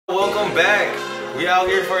Welcome back. We out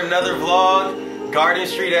here for another vlog. Garden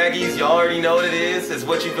Street Aggies, y'all already know what it is. It's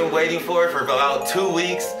what you've been waiting for about 2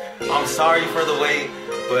 weeks. I'm sorry for the wait,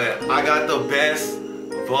 but I got the best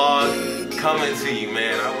vlog coming to you,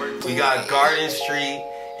 man. We got Garden Street,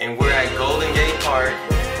 and we're at Golden Gate Park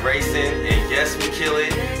racing, and yes, we kill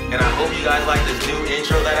it. And I hope you guys like this new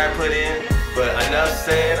intro that I put in. But enough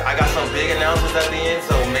said, I got some big announcements at the end,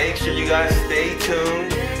 so make sure you guys stay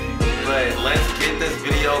tuned. But let's get this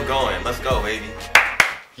video going. Let's go, baby.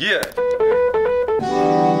 Yeah.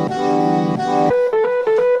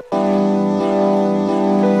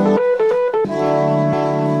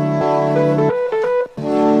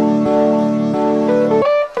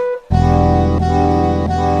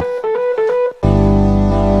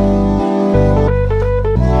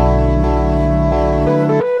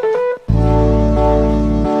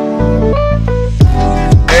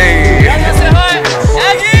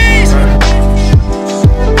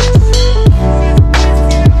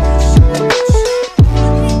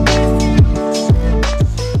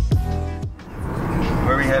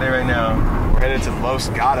 Los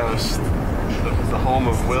Gatos, the home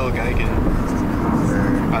of Will Geigen.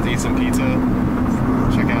 About to eat some pizza,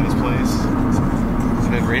 check out his place,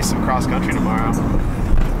 and then race some cross country tomorrow.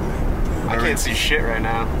 I can't see shit right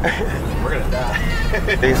now. We're gonna die.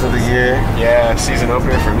 Race of the year. Yeah, season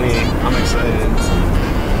opener for me. I'm excited.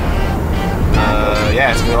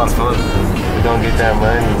 Yeah, it's gonna be a lot of fun. We're gonna get that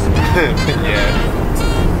money. Yeah.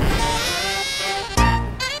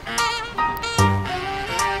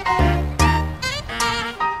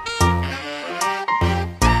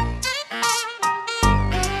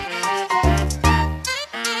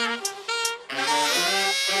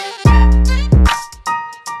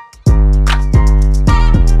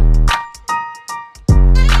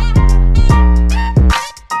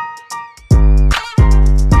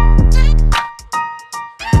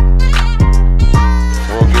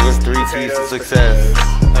 Keys to success.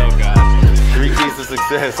 Oh god. 3 keys to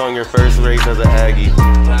success on your first race as an Aggie.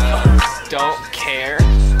 Don't care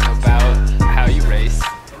about how you race.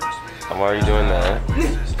 I'm already doing that.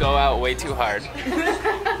 Go out way too hard.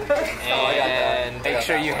 And make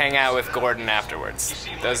sure you hang out with Gordon afterwards.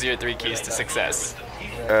 Those are your 3 keys to success.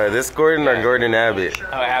 This Gordon or Gordon Abbott?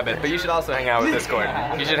 Oh, Abbott. But you should also hang out with this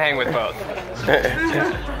Gordon. You should hang with both.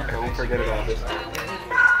 Don't forget about this.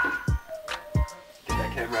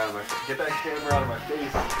 Get that camera out of my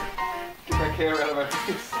face. Get that camera out of my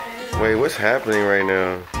face. Wait, what's happening right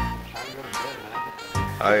now?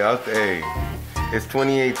 Hey, it's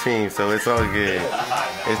 2018, so it's all good.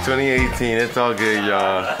 It's 2018, it's all good,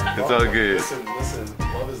 y'all. It's all good. Listen,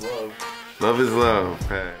 love is love. Love is love,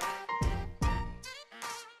 Pat.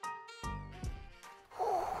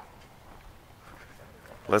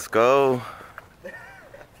 Let's go.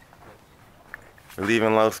 We're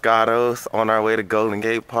leaving Los Gatos on our way to Golden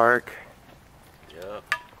Gate Park. Yep.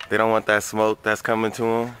 They don't want that smoke that's coming to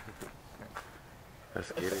them.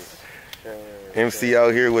 Let's get it. MC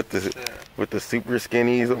out here with the super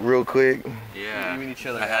skinnies real quick. Yeah,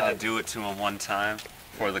 I had to do it to him one time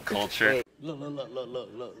for the culture. Wait. Look.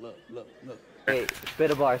 Wait,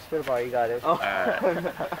 spit a bar, you got it.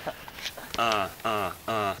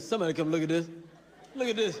 Somebody come look at this. Look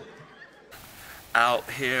at this. Out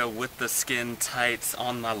here with the skin tights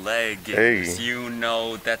on my leggings. Hey. You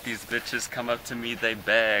know that these bitches come up to me, they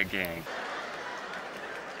begging.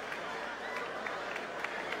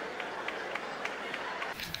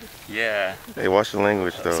 Yeah. Hey, watch the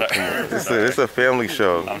language though. Sorry. Come on. It's a family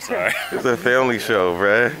show. I'm sorry. It's a family show,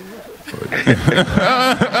 bruh.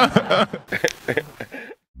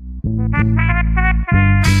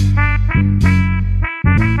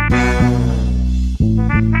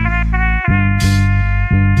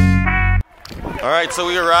 Alright, so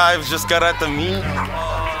we arrived, just got at the meet.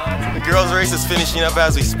 The girls' race is finishing up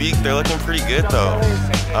as we speak. They're looking pretty good though.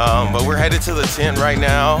 But we're headed to the tent right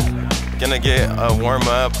now. Gonna get a warm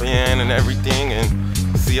up in and everything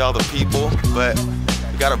and see all the people. But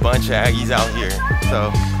we got a bunch of Aggies out here,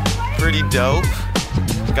 so pretty dope.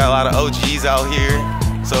 Got a lot of OGs out here,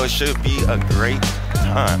 so it should be a great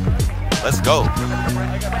time. Let's go.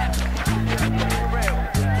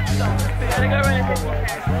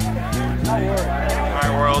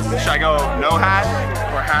 Alright world, should I go no hat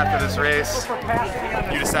or hat for this race?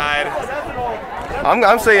 You decide.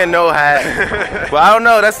 I'm saying no hat. But I don't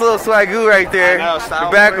know, that's a little swagoo right there. I know,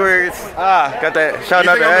 style backwards. Got that, shout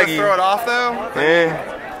out to Aggie. Throw it off though?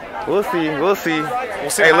 Yeah. We'll see. We'll see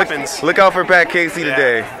Hey, what happens. Look out for Pat Casey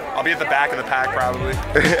today. I'll be at the back of the pack probably.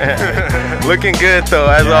 Looking good though,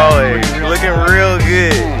 as always. Looking real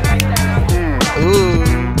good. Ooh.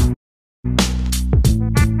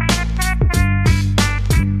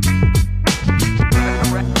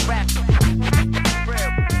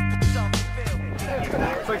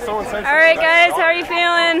 are you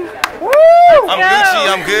feeling? I'm Gucci,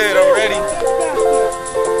 I'm good, I'm ready.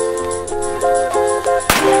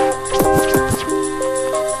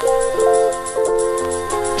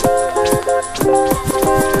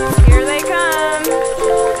 Here they come.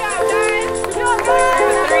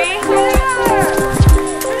 Three.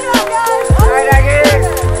 All right, Aggie.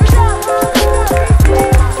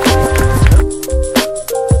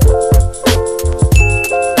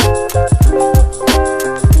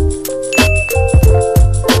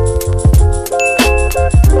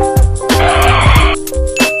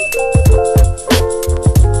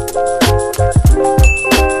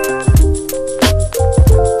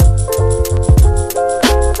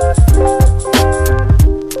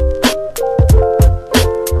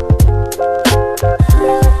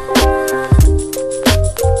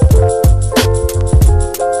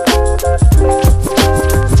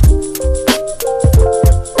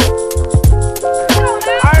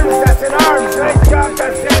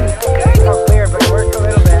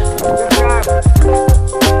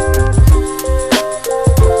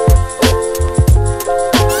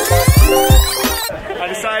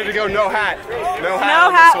 To go no hat. No hat. No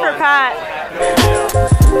hat for Pat.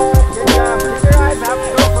 Good job. Keep your eyes up.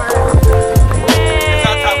 Go for it. Yay.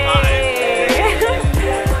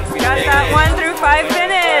 Got that 1 through 5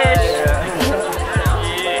 finish.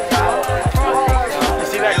 You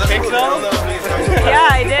see that kick though? Yeah,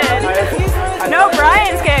 I did. No,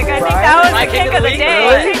 Brian's kick. I think that was the kick of the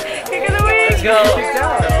day. Kick of the week. Let's go.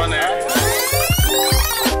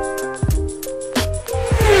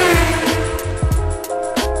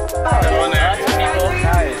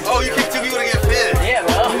 Oh, you kicked 2 people to get fit. Yeah,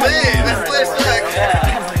 bro. Man, that's flashback.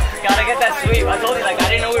 Yeah. Gotta get that sweep. I told you, like, I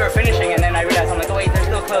didn't know we were finishing, and then I realized, I'm like, oh, wait, they're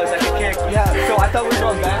still close. I could kick. Yeah, so I thought we were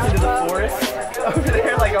going back into the forest over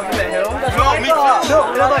there, like over the hill. No, me too.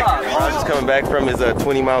 No, they're like, Just coming back from his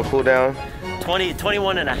 20-mile cool down.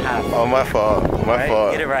 21 and a half. Oh, my fault. My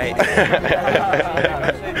fault. Get it right.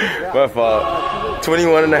 My fault.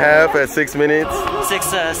 21 and a half at 6 minutes.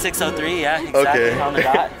 6:03, yeah, exactly Okay. on the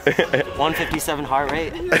dot. 157 heart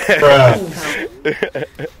rate. Yeah.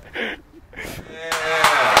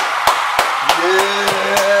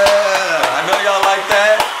 I know y'all like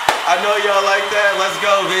that. I know y'all like that. Let's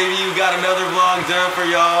go, baby. You got another vlog done for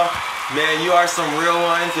y'all. Man, you are some real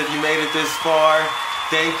ones if you made it this far.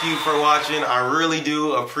 Thank you for watching. I really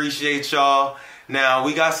do appreciate y'all. Now,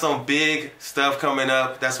 we got some big stuff coming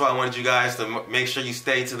up. That's why I wanted you guys to make sure you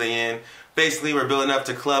stay to the end. Basically, we're building up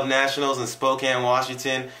to Club Nationals in Spokane,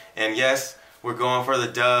 Washington. And yes, we're going for the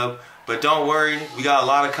dub. But don't worry, we got a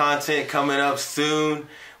lot of content coming up soon.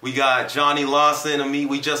 We got Johnny Lawson, a meet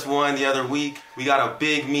we just won the other week. We got a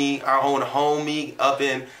big meet, our own home meet up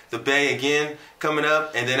in the Bay again coming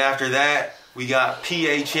up. And then after that, we got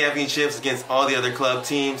PA championships against all the other club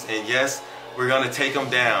teams. And yes, we're going to take them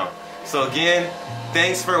down. So again,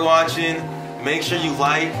 thanks for watching. Make sure you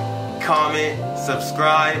like, comment,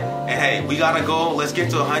 subscribe. And hey, we got a goal. Let's get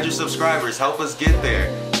to 100 subscribers. Help us get there.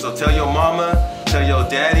 So tell your mama, tell your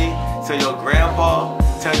daddy, tell your grandpa,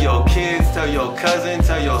 tell your kids, tell your cousin,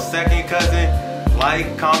 tell your second cousin.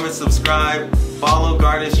 Like, comment, subscribe, follow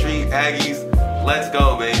Garden Street Aggies. Let's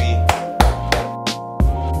go, baby.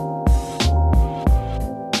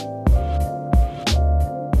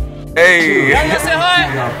 Hey! Say hi,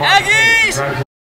 Aggies!